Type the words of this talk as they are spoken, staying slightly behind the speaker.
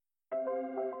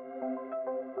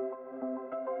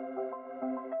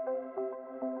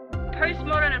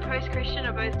postmodern and post-Christian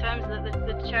are both terms that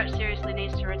the church seriously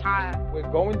needs to retire. We're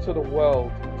going to the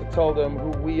world to tell them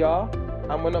who we are,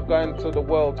 and we're not going to the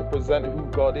world to present who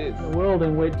God is. A world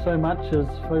in which so much is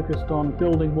focused on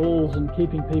building walls and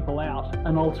keeping people out.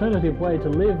 An alternative way to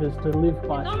live is to live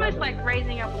by It's almost like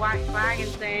raising a white flag and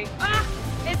saying,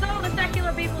 it's all the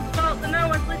secular people's fault that no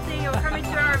one's listening or coming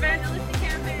to our evangelistic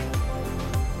campaign.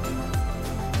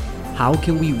 How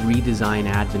can we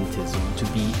redesign Adventism to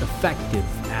be effective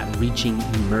at reaching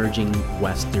emerging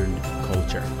Western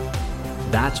culture?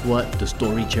 That's what the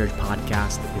Story Church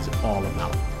podcast is all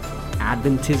about.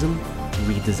 Adventism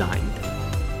redesigned.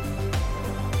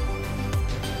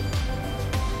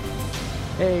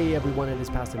 Hey everyone, it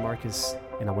is Pastor Marcus,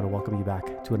 and I want to welcome you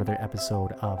back to another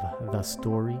episode of the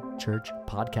Story Church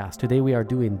podcast. Today we are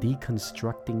doing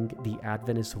Deconstructing the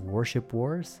Adventist Worship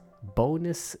Wars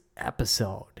bonus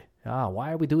episode.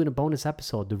 Why are we doing a bonus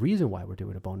episode? The reason why we're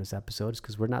doing a bonus episode is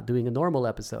because we're not doing a normal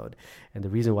episode. And the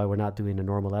reason why we're not doing a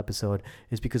normal episode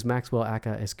is because Maxwell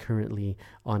Aka is currently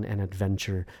on an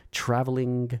adventure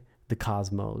traveling the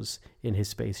cosmos in his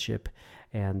spaceship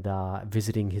and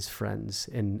visiting his friends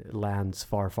in lands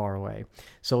far, far away.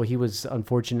 So he was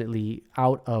unfortunately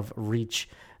out of reach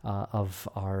of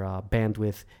our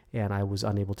bandwidth, and I was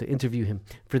unable to interview him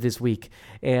for this week.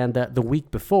 And the week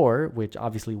before, which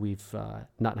obviously we've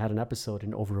not had an episode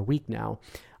in over a week now,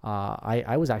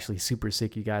 I was actually super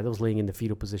sick, you guys. I was laying in the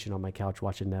fetal position on my couch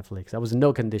watching Netflix. I was in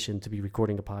no condition to be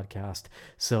recording a podcast.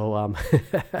 So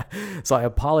so I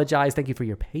apologize. Thank you for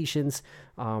your patience.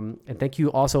 And thank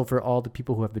you also for all the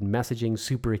people who have been messaging,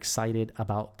 super excited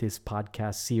about this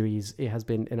podcast series. It has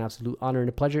been an absolute honor and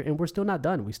a pleasure, and we're still not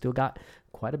done. We still got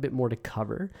quite a bit more to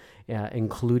cover,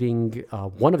 including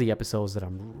one of the episodes that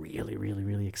I'm really, really,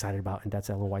 really excited about, and that's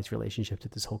Ellen White's relationship to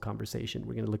this whole conversation.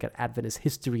 We're going to look at Adventist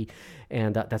history,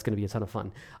 and that's going to be a ton of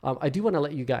fun. I do want to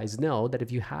let you guys know that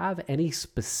if you have any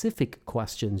specific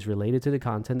questions related to the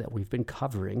content that we've been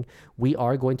covering, we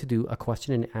are going to do a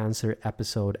question and answer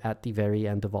episode at the very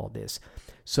end of all this.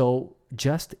 So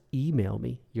just email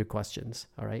me your questions,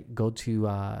 all right? Go to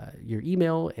your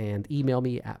email and email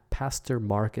me at Pastor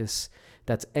Marcus.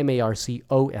 That's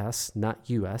Marcos, not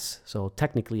US. So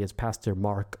technically it's Pastor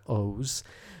Marcos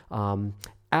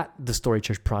at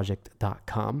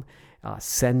thestorychurchproject.com.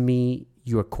 Send me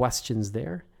your questions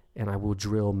there, and I will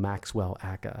drill Maxwell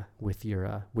Aka with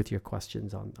your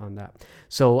questions on that.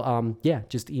 So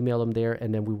just email them there,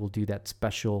 and then we will do that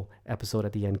special episode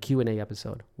at the end, Q&A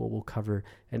episode, where we'll cover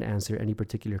and answer any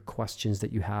particular questions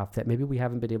that you have that maybe we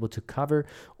haven't been able to cover,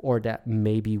 or that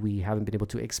maybe we haven't been able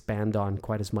to expand on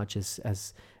quite as much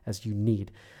as you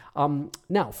need.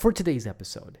 Now, for today's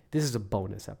episode, this is a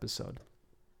bonus episode.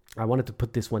 I wanted to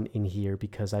put this one in here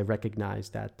because I recognize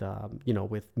that,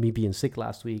 with me being sick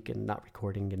last week and not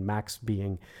recording, and Max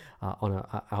being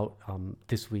out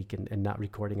this week and not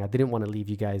recording, I didn't want to leave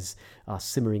you guys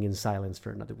simmering in silence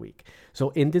for another week. So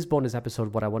in this bonus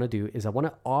episode, what I want to do is I want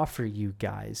to offer you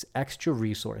guys extra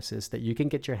resources that you can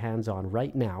get your hands on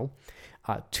right now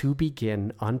to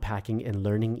begin unpacking and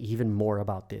learning even more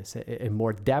about this in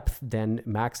more depth than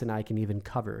Max and I can even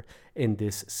cover in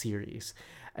this series.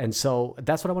 And so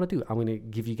that's what I want to do. I'm going to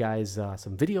give you guys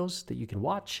some videos that you can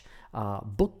watch,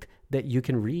 book that you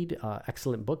can read,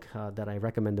 excellent book that I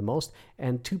recommend the most,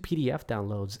 and 2 PDF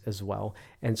downloads as well.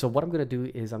 And so what I'm going to do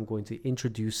is I'm going to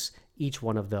introduce each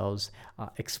one of those,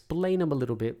 explain them a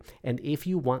little bit, and if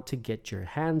you want to get your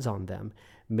hands on them,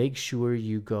 make sure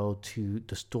you go to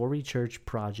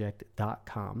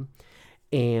thestorychurchproject.com,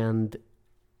 and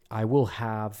I will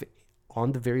have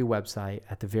on the very website,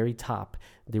 at the very top,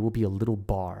 there will be a little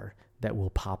bar that will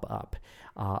pop up,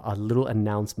 a little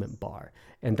announcement bar.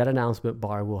 And that announcement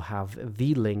bar will have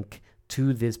the link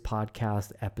to this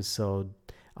podcast episode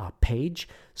page.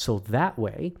 So that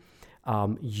way,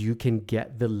 you can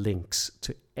get the links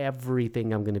to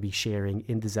everything I'm going to be sharing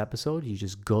in this episode. You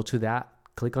just go to that,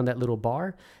 click on that little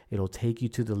bar. It'll take you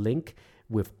to the link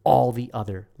with all the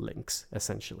other links,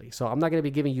 essentially. So I'm not going to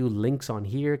be giving you links on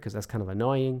here because that's kind of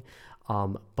annoying.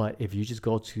 But if you just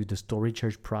go to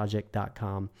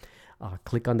thestorychurchproject.com,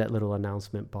 click on that little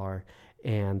announcement bar,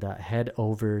 and head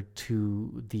over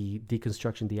to the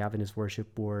Deconstructing the Adventist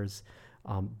Worship Wars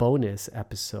bonus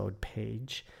episode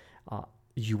page,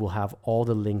 you will have all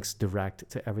the links direct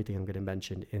to everything I'm going to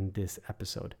mention in this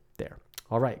episode there.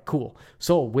 All right, cool.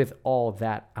 So with all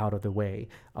that out of the way,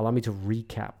 allow me to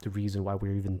recap the reason why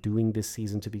we're even doing this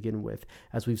season to begin with.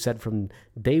 As we've said from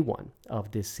day one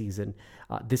of this season,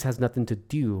 this has nothing to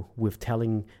do with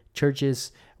telling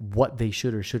churches what they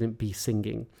should or shouldn't be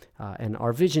singing. And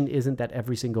our vision isn't that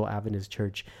every single Adventist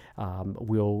church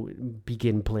will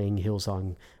begin playing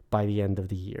Hillsong by the end of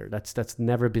the year. That's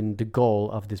never been the goal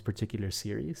of this particular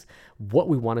series. What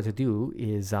we wanted to do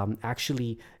is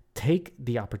actually take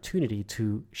the opportunity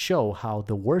to show how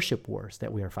the worship wars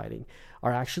that we are fighting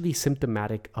are actually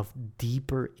symptomatic of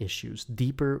deeper issues,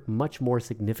 deeper, much more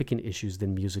significant issues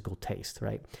than musical taste,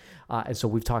 right? And so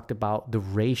we've talked about the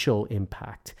racial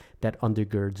impact that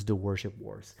undergirds the worship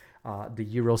wars, the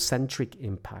Eurocentric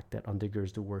impact that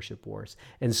undergirds the worship wars,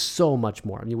 and so much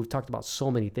more. I mean, we've talked about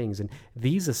so many things, and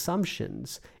these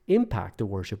assumptions impact the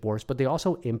worship wars, but they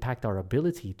also impact our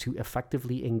ability to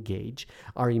effectively engage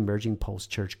our emerging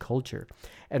post-church culture.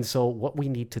 And so what we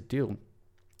need to do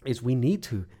is we need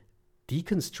to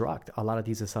deconstruct a lot of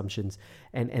these assumptions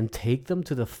and take them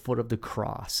to the foot of the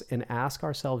cross and ask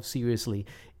ourselves seriously,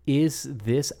 is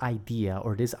this idea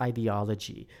or this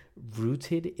ideology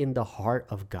rooted in the heart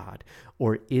of God,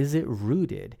 or is it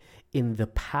rooted in the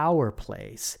power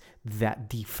plays that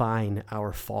define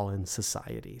our fallen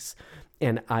societies?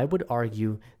 And I would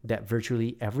argue that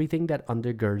virtually everything that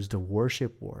undergirds the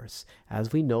worship wars,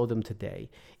 as we know them today,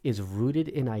 is rooted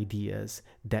in ideas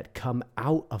that come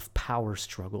out of power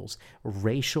struggles,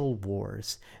 racial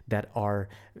wars that are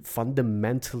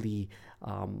fundamentally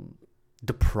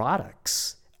the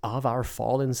products of our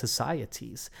fallen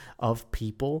societies, of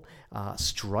people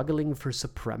struggling for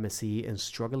supremacy and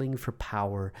struggling for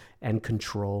power and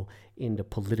control in the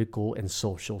political and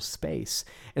social space.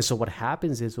 And so what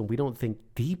happens is when we don't think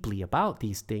deeply about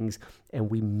these things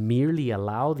and we merely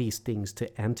allow these things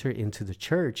to enter into the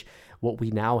church, what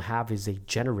we now have is a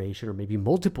generation or maybe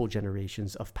multiple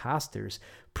generations of pastors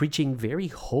preaching very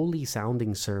holy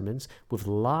sounding sermons with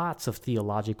lots of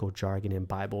theological jargon and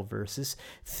Bible verses,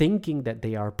 thinking that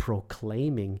they are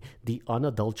proclaiming the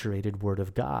unadulterated word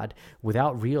of God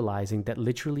without realizing that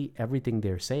literally everything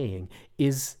they're saying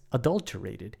is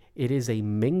adulterated. It is a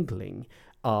mingling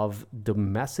of the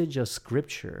message of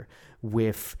Scripture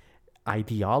with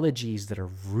ideologies that are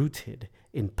rooted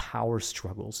in power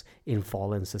struggles in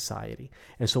fallen society.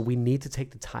 And so we need to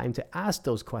take the time to ask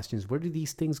those questions. Where do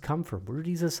these things come from? Where do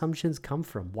these assumptions come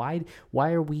from? Why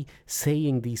are we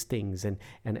saying these things? And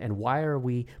why are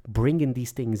we bringing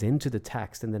these things into the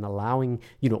text and then allowing,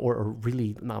 or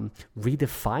really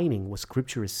redefining what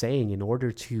Scripture is saying in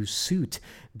order to suit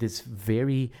this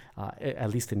very,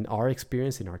 at least in our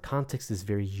experience, in our context, this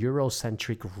very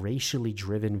Eurocentric, racially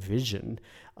driven vision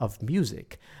of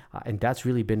music. And that's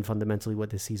really been fundamentally what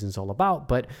this season is all about.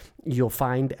 But you'll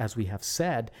find, as we have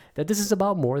said, that this is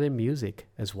about more than music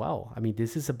as well. I mean,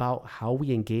 this is about how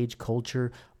we engage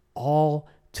culture all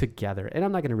together. And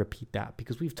I'm not going to repeat that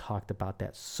because we've talked about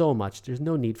that so much. There's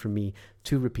no need for me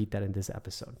to repeat that in this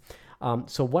episode.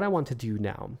 So what I want to do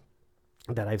now,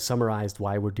 that I've summarized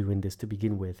why we're doing this to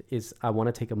begin with, is I want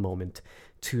to take a moment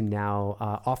to now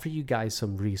offer you guys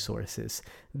some resources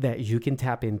that you can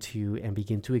tap into and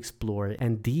begin to explore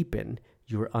and deepen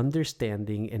your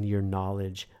understanding and your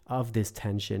knowledge of this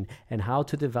tension and how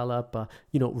to develop,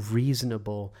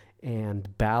 reasonable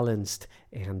and balanced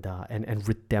and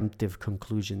redemptive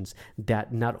conclusions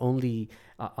that not only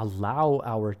allow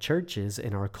our churches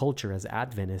and our culture as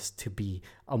Adventists to be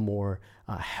a more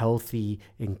healthy,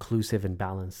 inclusive, and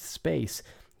balanced space,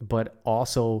 but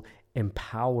also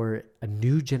empower a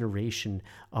new generation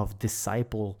of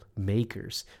disciple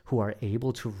makers who are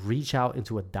able to reach out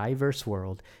into a diverse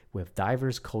world with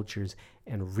diverse cultures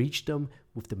and reach them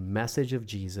with the message of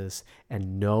Jesus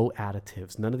and no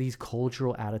additives, none of these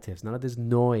cultural additives, none of this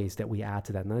noise that we add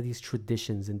to that, none of these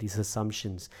traditions and these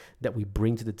assumptions that we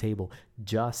bring to the table,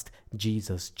 just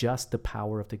Jesus, just the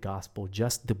power of the gospel,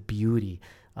 just the beauty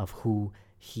of who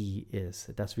He is.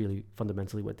 That's really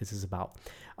fundamentally what this is about.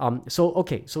 So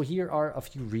here are a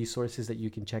few resources that you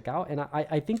can check out. And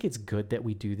I think it's good that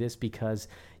we do this because,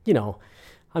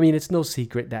 it's no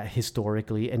secret that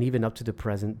historically and even up to the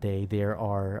present day, there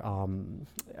are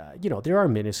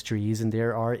ministries and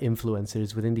there are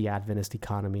influencers within the Adventist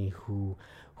economy who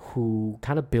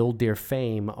kind of build their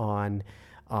fame on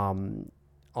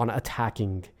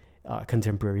attacking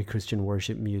contemporary Christian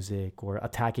worship music or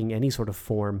attacking any sort of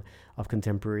form of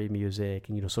contemporary music,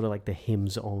 and sort of like the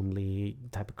hymns only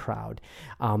type of crowd.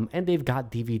 And they've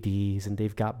got DVDs and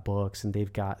they've got books and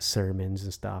they've got sermons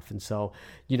and stuff. And so,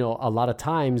 a lot of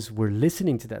times we're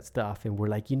listening to that stuff and we're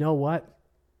like, you know what?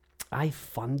 I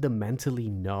fundamentally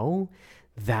know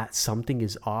that something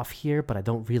is off here, but I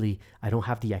don't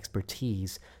have the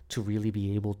expertise to really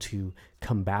be able to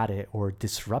combat it or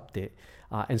disrupt it.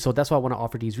 And so that's why I want to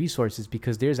offer these resources,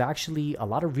 because there's actually a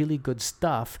lot of really good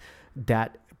stuff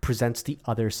that presents the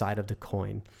other side of the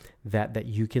coin, that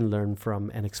you can learn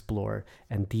from and explore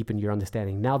and deepen your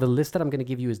understanding. Now, the list that I'm going to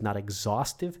give you is not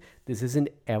exhaustive. This isn't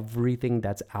everything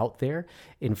that's out there.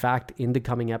 In fact, in the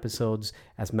coming episodes,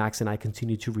 as Max and I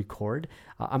continue to record,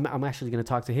 I'm actually going to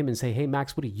talk to him and say, hey,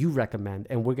 Max, what do you recommend?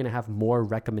 And we're going to have more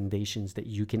recommendations that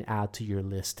you can add to your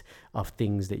list of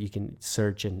things that you can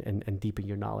search and deepen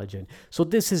your knowledge in. So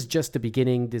this is just the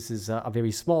beginning. This is a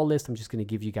very small list. I'm just going to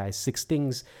give you guys 6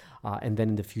 things. And then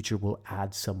in the future, we'll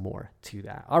add some more to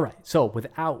that. All right. So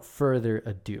without further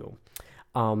ado,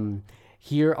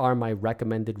 here are my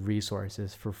recommended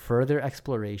resources for further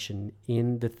exploration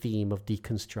in the theme of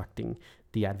deconstructing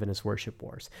the Adventist worship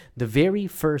wars. The very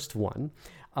first one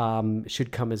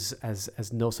should come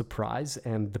as no surprise,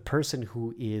 and the person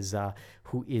who is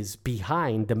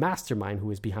behind, the mastermind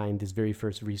who is behind this very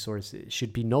first resource,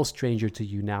 should be no stranger to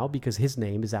you now, because his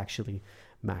name is actually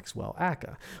Maxwell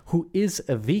Aka, who is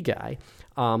the guy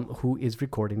who is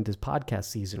recording this podcast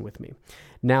season with me.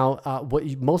 Now, what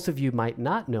most of you might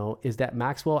not know is that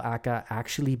Maxwell Aka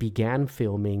actually began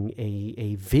filming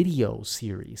a video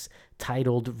series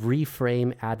titled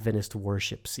Reframe Adventist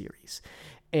Worship Series.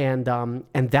 And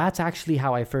that's actually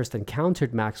how I first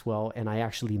encountered Maxwell, and I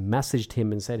actually messaged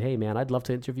him and said, hey, man, I'd love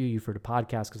to interview you for the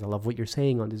podcast because I love what you're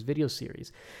saying on this video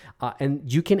series. And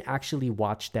you can actually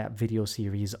watch that video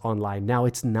series online. Now,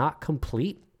 it's not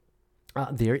complete.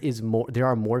 There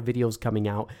are more videos coming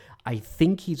out. I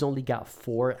think he's only got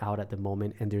 4 out at the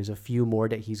moment, and there's a few more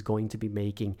that he's going to be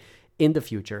making in the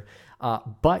future.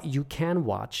 But you can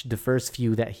watch the first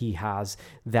few that he has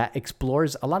that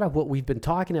explores a lot of what we've been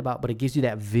talking about, but it gives you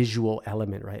that visual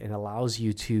element, right? And allows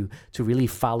you to really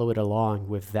follow it along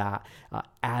with that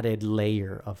added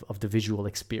layer of the visual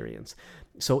experience.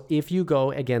 So if you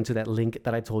go again to that link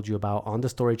that I told you about on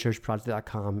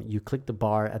thestorychurchproject.com, you click the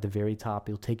bar at the very top,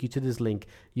 it'll take you to this link.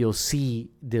 You'll see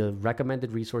the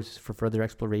recommended resources for further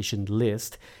exploration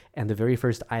list. And the very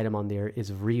first item on there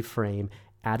is Reframe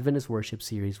Adventist Worship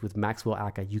Series with Maxwell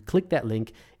Aka. You click that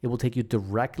link, it will take you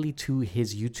directly to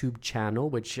his YouTube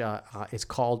channel, which is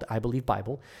called, I Believe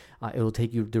Bible. It will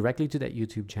take you directly to that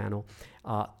YouTube channel,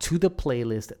 to the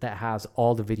playlist that has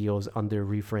all the videos under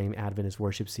Reframe Adventist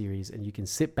Worship Series, and you can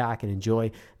sit back and enjoy.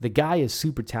 The guy is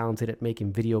super talented at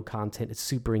making video content. It's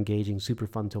super engaging, super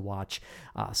fun to watch.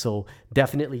 So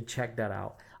definitely check that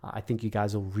out. I think you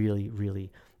guys will really,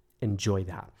 really enjoy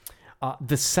that.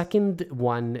 The second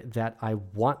one that I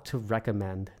want to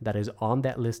recommend that is on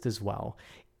that list as well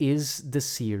is the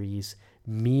series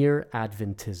Mere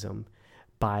Adventism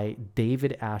by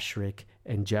David Ashrick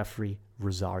and Jeffrey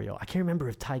Rosario. I can't remember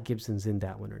if Ty Gibson's in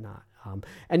that one or not.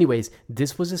 Anyways,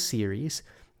 this was a series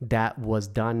that was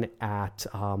done at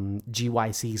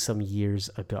GYC some years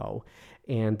ago.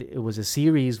 And it was a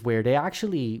series where they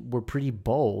actually were pretty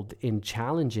bold in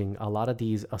challenging a lot of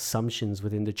these assumptions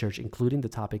within the church, including the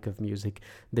topic of music.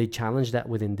 They challenged that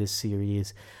within this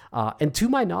series. And to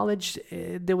my knowledge,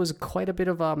 there was quite a bit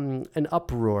of an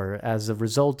uproar as a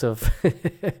result of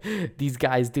these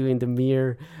guys doing the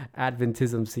Mere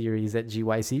Adventism series at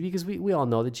GYC, because we all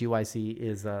know that GYC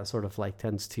is sort of like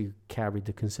tends to carry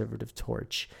the conservative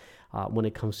torch when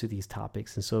it comes to these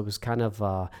topics. And so it was kind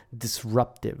of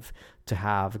disruptive to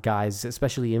have guys,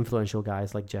 especially influential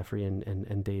guys like Jeffrey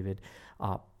and David,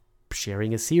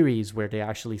 sharing a series where they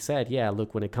actually said, yeah,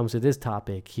 look, when it comes to this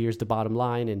topic, here's the bottom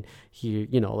line, and here,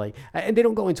 and they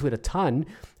don't go into it a ton.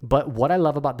 But what I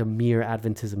love about the Mere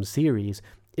Adventism series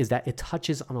is that it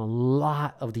touches on a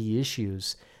lot of the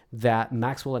issues that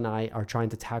Maxwell and I are trying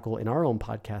to tackle in our own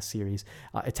podcast series.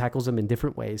 It tackles them in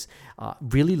different ways,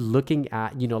 really looking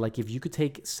at, like if you could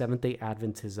take Seventh-day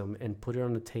Adventism and put it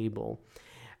on the table,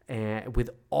 and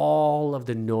with all of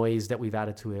the noise that we've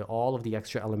added to it, all of the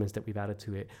extra elements that we've added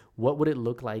to it, what would it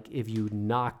look like if you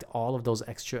knocked all of those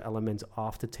extra elements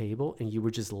off the table and you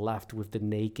were just left with the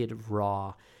naked,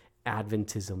 raw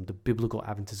Adventism, the biblical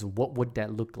Adventism? What would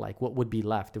that look like? What would be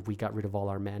left if we got rid of all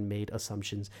our man-made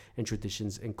assumptions and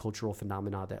traditions and cultural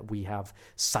phenomena that we have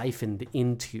siphoned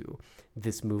into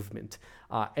this movement?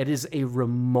 It is a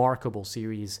remarkable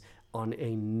series on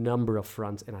a number of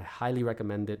fronts, and I highly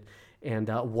recommend it. And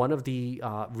one of the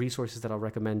resources that I'll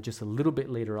recommend just a little bit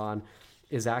later on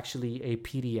is actually a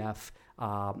PDF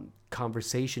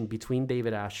conversation between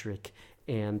David Ashrick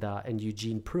and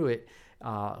Eugene Pruitt,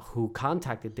 who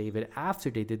contacted David after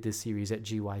they did this series at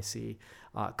GYC,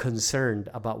 concerned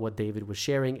about what David was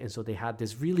sharing. And so they had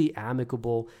this really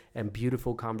amicable and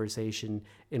beautiful conversation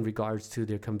in regards to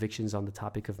their convictions on the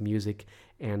topic of music.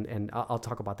 And I'll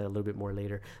talk about that a little bit more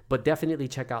later. But definitely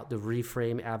check out the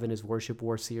Reframe Adventist Worship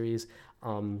War series.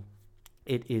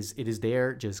 It is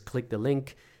there. Just click the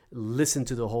link. listen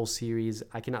to the whole series.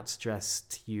 I cannot stress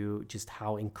to you just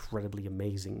how incredibly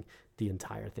amazing the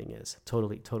entire thing is.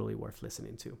 Totally worth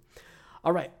listening to.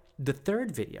 All right, the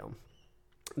third video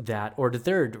the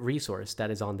third resource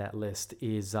that is on that list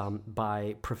is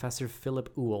by Professor Philip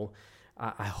Ewell.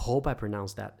 I hope I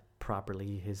pronounced that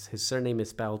properly. His surname is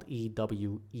spelled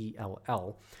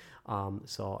Ewell.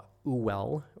 So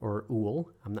Ewell or Ewell,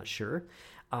 I'm not sure.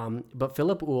 But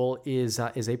Philip Ewell is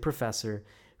a professor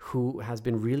who has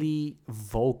been really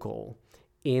vocal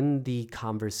in the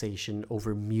conversation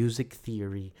over music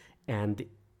theory and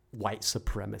white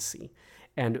supremacy.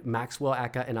 And Maxwell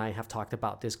Aka and I have talked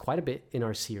about this quite a bit in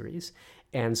our series.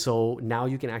 And so now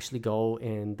you can actually go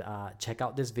and check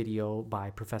out this video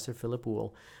by Professor Philip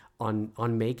Ewell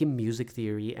on making music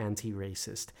theory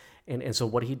anti-racist. And so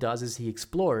what he does is he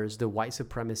explores the white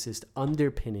supremacist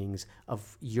underpinnings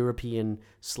of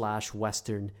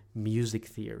European/Western music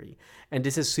theory. And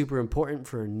this is super important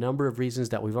for a number of reasons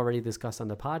that we've already discussed on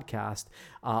the podcast.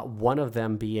 One of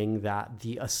them being that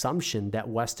the assumption that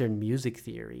Western music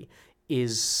theory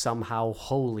is somehow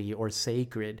holy or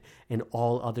sacred and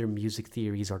all other music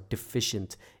theories are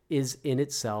deficient is in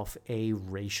itself a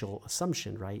racial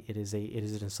assumption, right? It is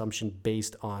an assumption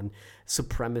based on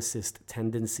supremacist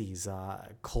tendencies,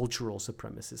 cultural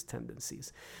supremacist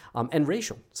tendencies, and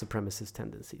racial supremacist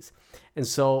tendencies. And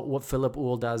so what Philip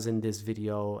Ewell does in this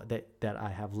video that I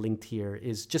have linked here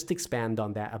is just expand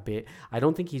on that a bit. I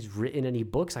don't think he's written any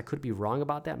books. I could be wrong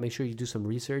about that. Make sure you do some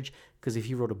research, because if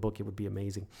he wrote a book, it would be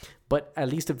amazing. But at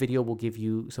least a video will give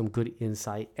you some good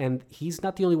insight. And he's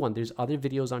not the only one. There's other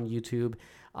videos on YouTube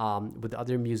with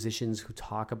other musicians who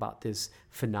talk about this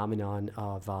phenomenon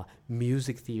of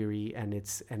music theory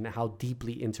and how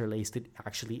deeply interlaced it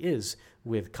actually is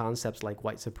with concepts like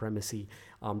white supremacy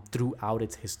throughout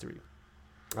its history.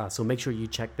 So make sure you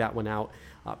check that one out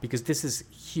because this is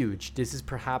huge. This is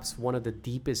perhaps one of the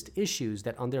deepest issues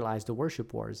that underlies the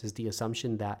worship wars, is the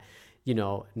assumption that, you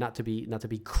know, not to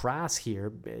be crass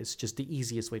here, it's just the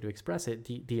easiest way to express it.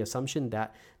 The assumption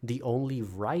that the only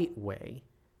right way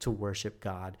to worship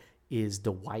God is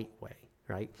the white way,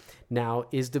 right? Now,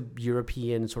 is the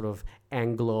European sort of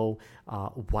Anglo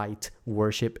white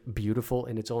worship beautiful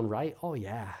in its own right? Oh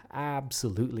yeah,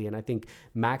 absolutely. And I think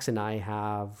Max and I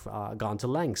have gone to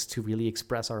lengths to really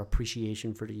express our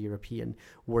appreciation for the European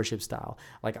worship style.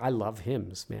 Like, I love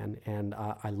hymns, man, and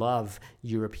I love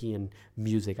European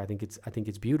music. I think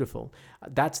it's beautiful.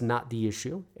 That's not the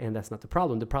issue, and that's not the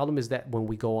problem. The problem is that when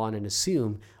we go on and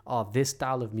assume, this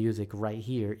style of music right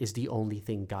here is the only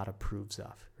thing God approves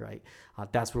of, right?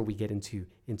 That's where we get into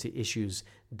issues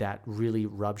that really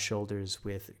rub shoulders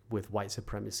with white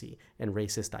supremacy and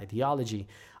racist ideology.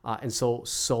 And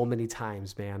so many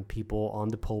times, man, people on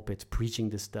the pulpits preaching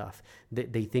this stuff,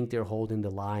 they think they're holding the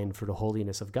line for the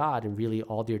holiness of God, and really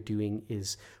all they're doing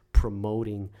is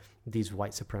promoting these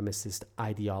white supremacist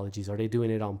ideologies. Are they doing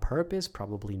it on purpose?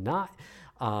 Probably not.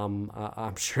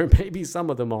 I'm sure maybe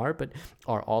some of them are, but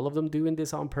are all of them doing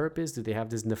this on purpose? Do they have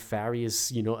this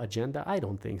nefarious, agenda? I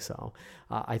don't think so.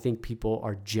 I think people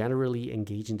are generally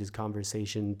engaging this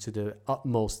conversation to the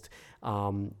utmost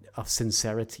of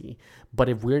sincerity. But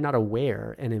if we're not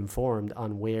aware and informed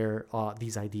on where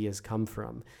these ideas come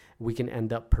from, we can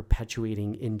end up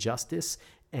perpetuating injustice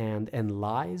and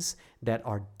lies that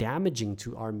are damaging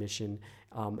to our mission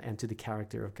and to the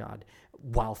character of God,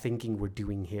 while thinking we're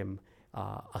doing Him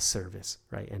a service,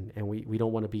 right? And we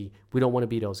don't want to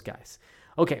be those guys.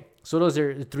 Okay, so those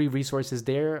are 3 resources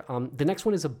there. The next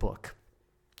one is a book.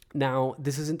 Now,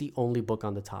 this isn't the only book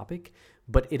on the topic,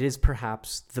 but it is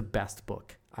perhaps the best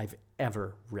book I've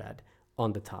ever read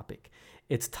on the topic.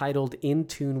 It's titled In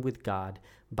Tune with God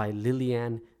by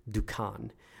Liliane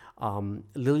Ducan.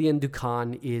 Liliane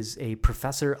Ducan is a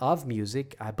professor of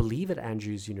music, I believe at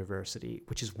Andrews University,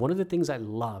 which is one of the things I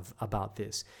love about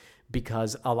this,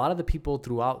 because a lot of the people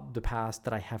throughout the past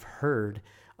that I have heard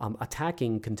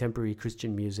attacking contemporary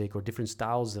Christian music or different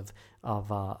styles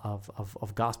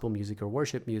of gospel music or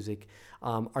worship music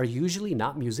are usually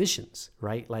not musicians,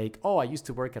 right? Like, oh, I used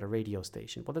to work at a radio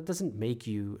station. Well, that doesn't make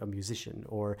you a musician.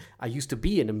 Or I used to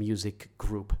be in a music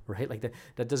group, right? Like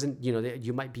that doesn't,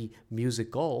 you might be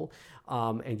musical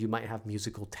and you might have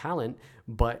musical talent,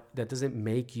 but that doesn't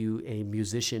make you a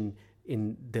musician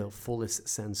in the fullest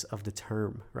sense of the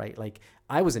term, right? Like,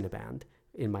 I was in a band,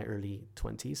 in my early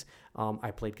 20s.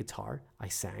 I played guitar, I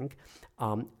sang,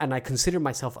 and I consider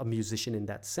myself a musician in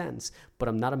that sense, but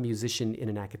I'm not a musician in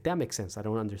an academic sense. I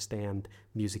don't understand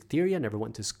music theory. I never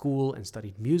went to school and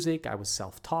studied music. I was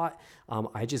self-taught.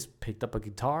 I just picked up a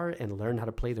guitar and learned how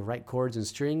to play the right chords and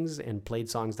strings and played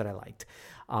songs that I liked.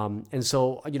 And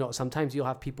so, sometimes you'll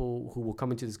have people who will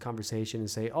come into this conversation and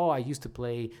say, oh, I used to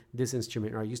play this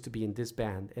instrument, or I used to be in this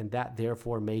band, and that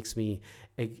therefore makes me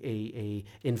a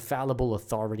infallible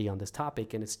authority on this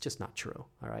topic. And it's just not true.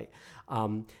 All right.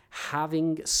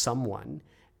 Having someone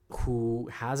who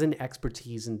has an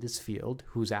expertise in this field,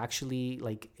 who's actually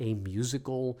like a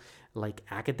musical, like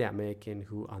academic, and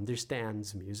who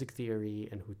understands music theory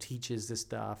and who teaches this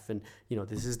stuff, and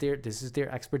this is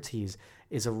their expertise,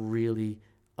 is a really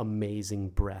amazing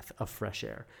breath of fresh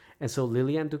air. And so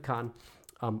Liliane Ducan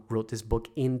wrote this book,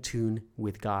 In Tune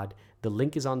with God. The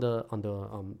link is on the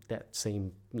that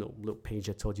same little page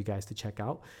I told you guys to check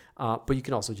out. But you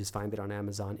can also just find it on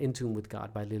Amazon. In Tune with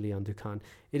God by Liliane Ducan.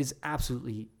 It is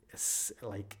absolutely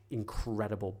like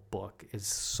incredible book. It's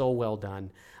so well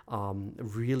done,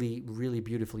 really, really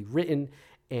beautifully written,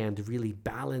 and really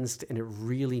balanced, and it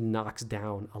really knocks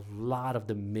down a lot of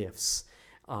the myths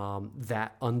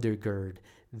that undergird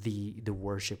the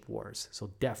worship wars. So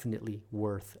definitely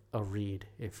worth a read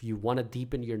if you want to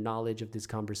deepen your knowledge of this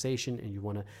conversation, and you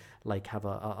want to like have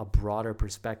a broader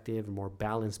perspective, a more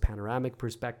balanced panoramic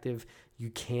perspective. You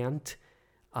can't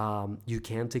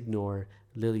ignore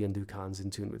Liliane Ducan's In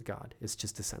Tune with God. It's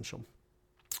just essential.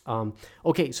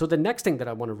 Okay, so the next thing that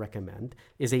I want to recommend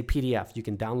is a PDF. You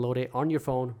can download it on your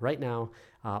phone right now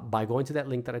by going to that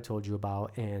link that I told you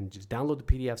about, and just download the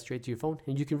PDF straight to your phone,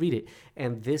 and you can read it.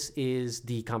 And this is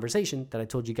the conversation that I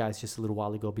told you guys just a little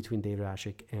while ago between David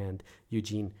Asscherick and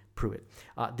Eugene Pruitt.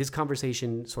 This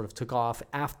conversation sort of took off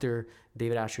after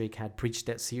David Asscherick had preached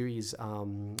that series,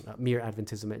 Mere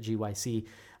Adventism at GYC,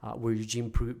 where Eugene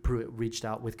Pruitt reached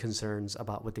out with concerns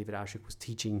about what David Asscherick was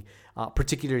teaching,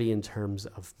 particularly in terms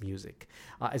of music.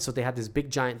 And so they had this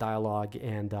big giant dialogue,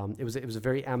 and it was a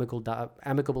very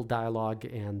amicable dialogue.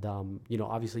 And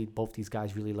obviously both these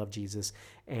guys really love Jesus,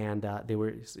 and they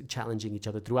were challenging each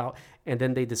other throughout. And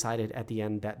then they decided at the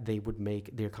end that they would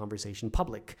make their conversation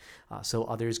public, so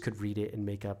others could read it and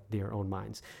make up their own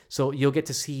minds. So you'll get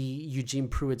to see Eugene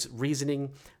Pruitt's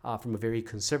reasoning from a very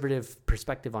conservative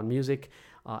perspective on music,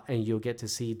 and you'll get to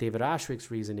see David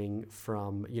Asscherick's reasoning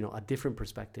from a different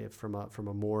perspective, from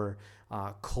a more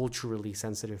culturally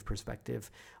sensitive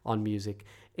perspective on music.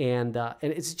 And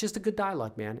it's just a good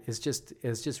dialogue, man. It's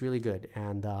just really good,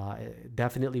 and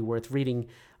definitely worth reading,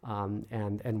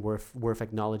 and worth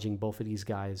acknowledging both of these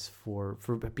guys for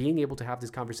being able to have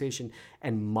this conversation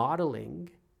and modeling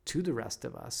to the rest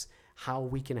of us how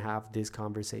we can have this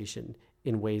conversation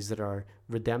in ways that are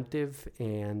redemptive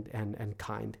and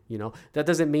kind. That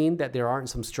doesn't mean that there aren't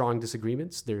some strong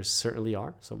disagreements. There certainly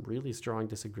are some really strong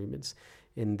disagreements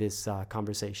in this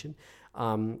conversation.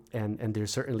 And there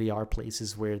certainly are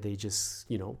places where they just,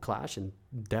 clash and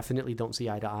definitely don't see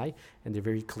eye to eye, and they're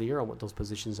very clear on what those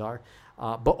positions are.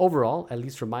 But overall, at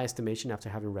least from my estimation, after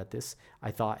having read this,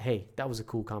 I thought, hey, that was a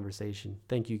cool conversation.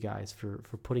 Thank you guys for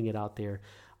putting it out there,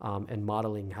 and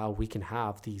modeling how we can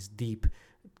have these deep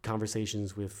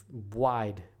conversations with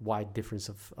wide difference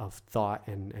of thought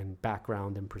and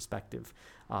background and perspective,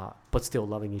 but still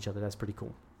loving each other. That's pretty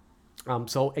cool.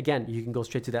 So again, you can go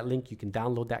straight to that link. You can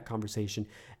download that conversation,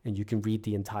 and you can read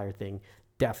the entire thing.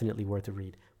 Definitely worth a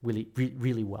read. Really,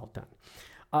 really well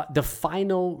done. The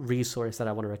final resource that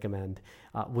I want to recommend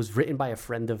was written by a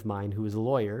friend of mine who is a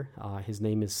lawyer. His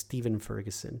name is Stephen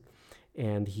Ferguson,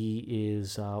 and he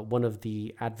is one of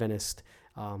the Adventist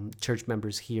church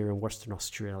members here in Western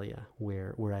Australia,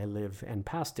 where I live and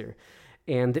pastor.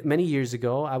 And many years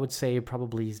ago, I would say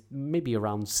probably maybe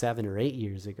around 7 or 8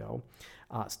 years ago,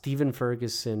 Stephen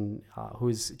Ferguson, who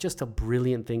is just a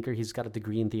brilliant thinker. He's got a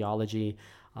degree in theology,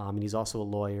 and he's also a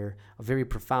lawyer, a very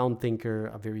profound thinker,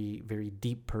 a very, very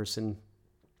deep person,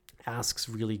 asks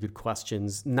really good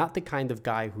questions, not the kind of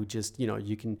guy who just,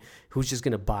 who's just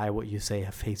going to buy what you say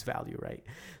at face value, right?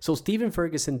 So Stephen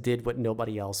Ferguson did what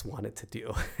nobody else wanted to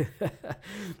do.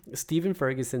 Stephen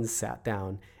Ferguson sat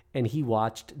down and he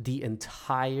watched the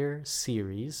entire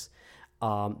series,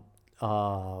 what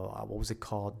was it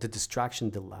called? The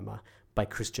Distraction Dilemma by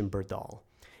Christian Berdahl.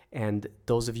 And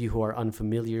those of you who are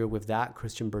unfamiliar with that,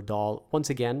 Christian Berdahl, once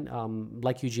again,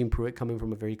 like Eugene Pruitt, coming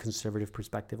from a very conservative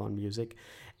perspective on music.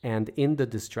 And in The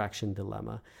Distraction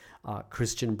Dilemma,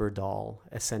 Christian Berdahl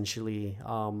essentially,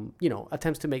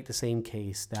 attempts to make the same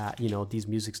case that, these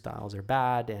music styles are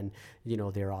bad and,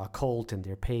 they're occult and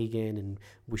they're pagan and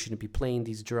we shouldn't be playing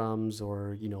these drums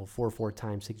or, 4/4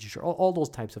 time signature, all those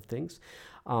types of things.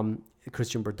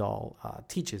 Christian Berdahl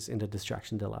teaches in The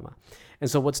Distraction Dilemma. And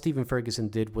so what Stephen Ferguson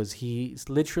did was he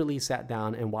literally sat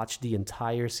down and watched the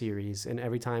entire series. And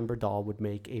every time Berdahl would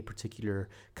make a particular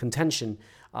contention,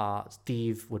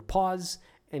 Steve would pause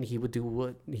and he would do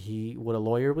what a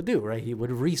lawyer would do, right? He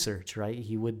would research, right?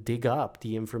 He would dig up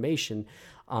the information,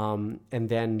 and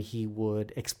then he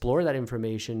would explore that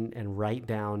information and write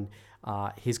down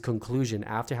his conclusion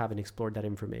after having explored that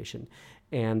information.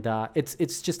 And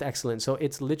it's just excellent. So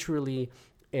it's literally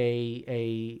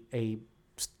a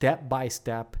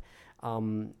step-by-step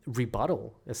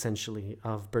rebuttal, essentially,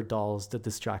 of Berdahl's The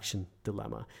Distraction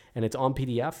Dilemma. And it's on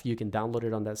PDF. You can download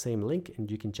it on that same link, and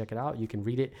you can check it out. You can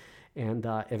read it. And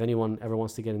if anyone ever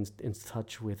wants to get in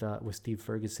touch with Steve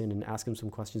Ferguson and ask him some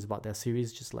questions about that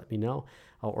series, just let me know.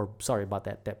 About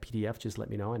that PDF, just let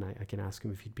me know, and I can ask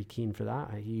him if he'd be keen for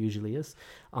that. He usually is.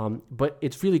 But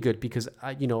it's really good because,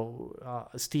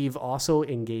 Steve also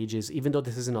engages, even though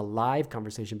this isn't a live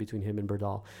conversation between him and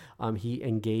Berdahl, he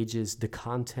engages the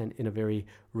content in a very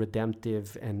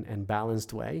redemptive and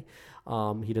balanced way.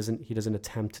 He doesn't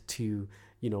attempt to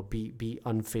be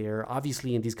unfair.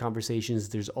 Obviously, in these conversations,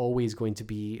 there's always going to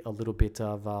be a little bit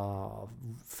of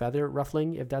feather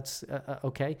ruffling, if that's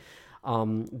okay.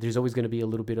 There's always going to be a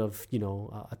little bit of,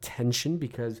 attention,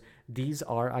 because these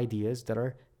are ideas that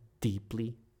are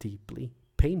deeply, deeply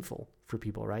painful for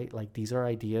people, right? Like, these are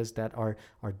ideas that are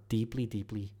deeply,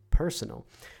 deeply personal,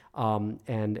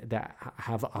 and that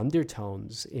have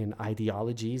undertones in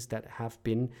ideologies that have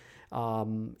been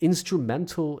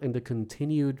instrumental in the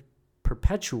continued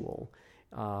perpetual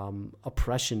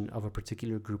oppression of a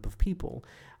particular group of people,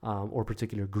 or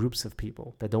particular groups of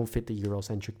people that don't fit the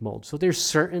Eurocentric mold. So there's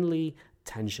certainly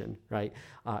tension, right?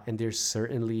 And there's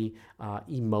certainly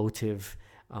emotive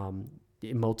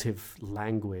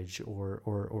language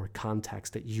or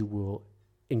context that you will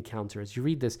encounter as you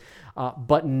read this.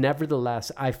 But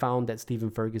nevertheless, I found that Stephen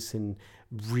Ferguson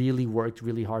really worked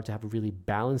really hard to have a really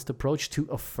balanced approach to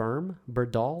affirm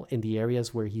Berdahl in the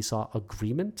areas where he saw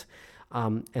agreement,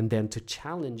 and then to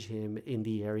challenge him in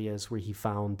the areas where he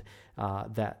found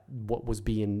that what was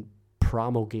being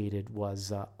promulgated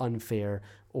was unfair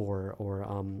or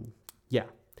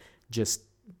just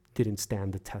didn't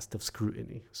stand the test of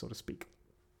scrutiny, so to speak.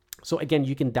 So again,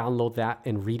 you can download that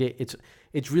and read it.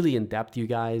 It's really in depth, you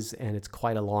guys, and it's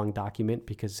quite a long document,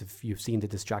 because if you've seen The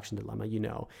Distraction Dilemma,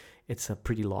 it's a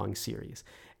pretty long series.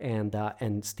 And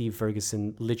Steve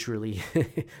Ferguson literally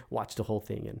watched the whole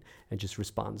thing and just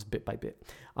responds bit by bit.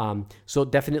 So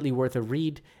definitely worth a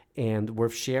read and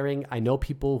worth sharing. I know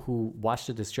people who watched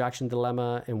The Distraction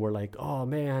Dilemma and were like, oh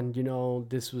man,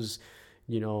 this was,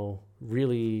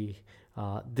 really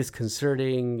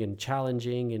disconcerting and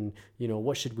challenging, and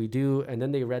what should we do? And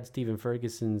then they read Stephen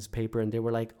Ferguson's paper and they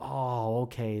were like, oh,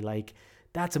 okay, like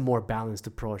that's a more balanced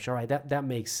approach. All right, that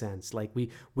makes sense. Like we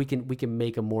can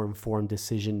make a more informed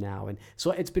decision now. And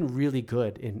so it's been really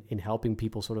good in helping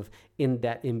people sort of in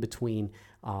that in between,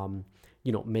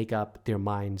 make up their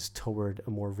minds toward a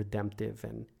more redemptive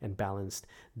and balanced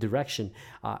direction.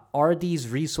 Are these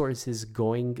resources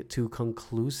going to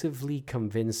conclusively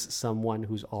convince someone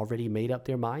who's already made up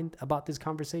their mind about this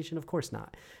conversation? Of course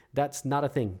not. That's not a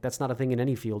thing. That's not a thing in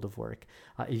any field of work.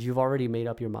 If you've already made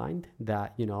up your mind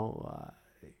that,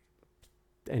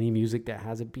 any music that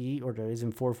has a beat or that is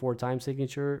in 4/4 time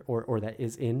signature or that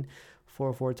is in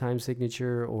 4/4 time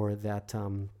signature or that,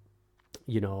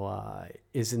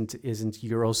 isn't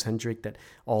Eurocentric, that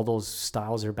all those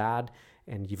styles are bad,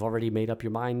 and you've already made up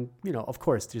your mind, of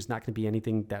course, there's not going to be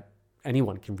anything that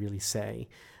anyone can really say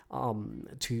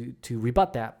to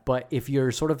rebut that. But if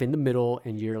you're sort of in the middle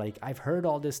and you're like, I've heard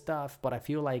all this stuff, but I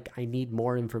feel like I need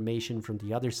more information from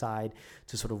the other side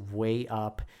to sort of weigh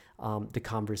up the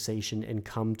conversation and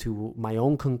come to my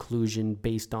own conclusion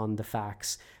based on the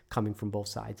facts coming from both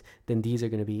sides, then these are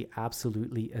going to be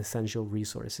absolutely essential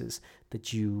resources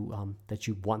that you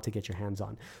want to get your hands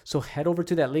on. So head over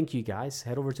to that link, you guys.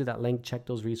 Head over to that link, check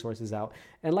those resources out.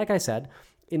 And like I said,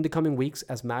 in the coming weeks,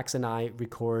 as Max and I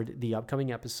record the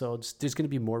upcoming episodes, there's going to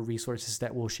be more resources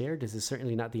that we'll share. This is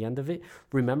certainly not the end of it.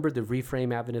 Remember, the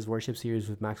Reframe Adventist Worship series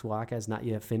with Max Waka is not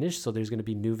yet finished, so there's going to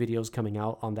be new videos coming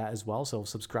out on that as well. So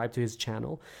subscribe to his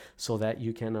channel so that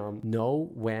you can know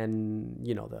when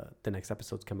the next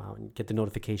episodes come out and get the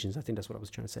notifications. I think that's what I was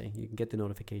trying to say. You can get the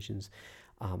notifications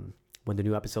when the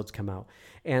new episodes come out.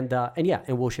 And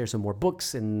we'll share some more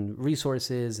books and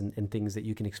resources and things that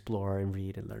you can explore and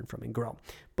read and learn from and grow.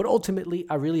 But ultimately,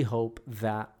 I really hope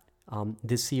that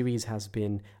this series has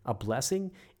been a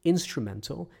blessing,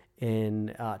 instrumental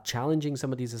in challenging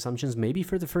some of these assumptions, maybe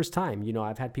for the first time.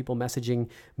 I've had people messaging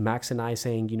Max and I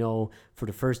saying, for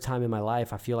the first time in my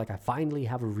life, I feel like I finally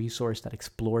have a resource that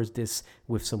explores this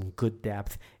with some good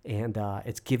depth, and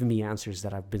it's given me answers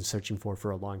that I've been searching for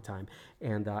a long time.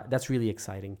 And that's really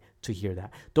exciting to hear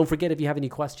that. Don't forget, if you have any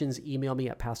questions, email me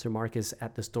at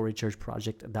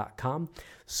pastormarcus@thestorychurchproject.com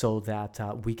so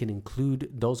that we can include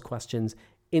those questions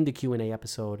in the Q&A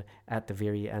episode at the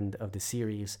very end of the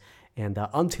series. And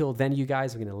until then, you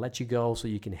guys, I'm going to let you go so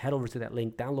you can head over to that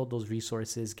link, download those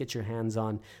resources, get your hands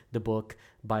on the book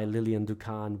by Lillian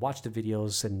Ducan, watch the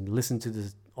videos, and listen to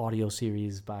the audio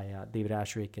series by David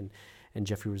Asherick and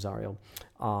Jeffrey Rosario.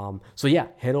 So yeah,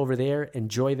 head over there,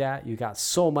 enjoy that. You got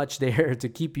so much there to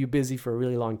keep you busy for a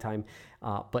really long time.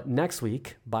 But next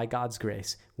week, by God's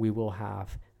grace, we will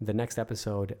have the next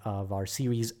episode of our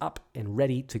series up and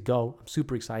ready to go. I'm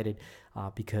super excited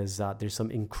because there's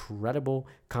some incredible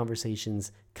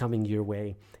conversations coming your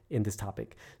way in this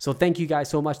topic. So thank you guys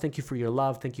so much. Thank you for your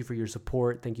love. Thank you for your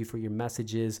support. Thank you for your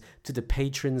messages. To the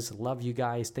patrons, love you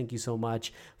guys. Thank you so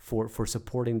much for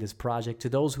supporting this project. To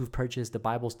those who've purchased the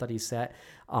Bible study set,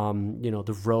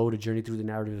 The Road, A Journey Through the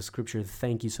Narrative of Scripture,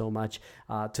 thank you so much.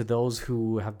 To those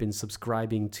who have been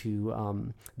subscribing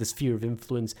to the Sphere of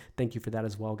Influence, thank you for that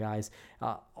as well, guys.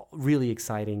 Really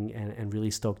exciting and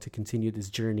really stoked to continue this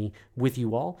journey with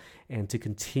you all and to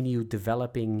continue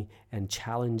developing and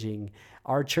challenging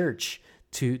our church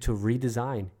to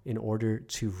redesign in order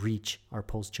to reach our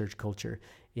post-church culture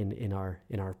in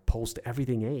our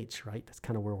post-everything age, right? That's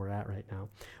kind of where we're at right now.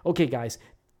 Okay, guys,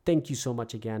 thank you so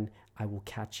much again. I will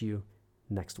catch you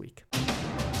next week.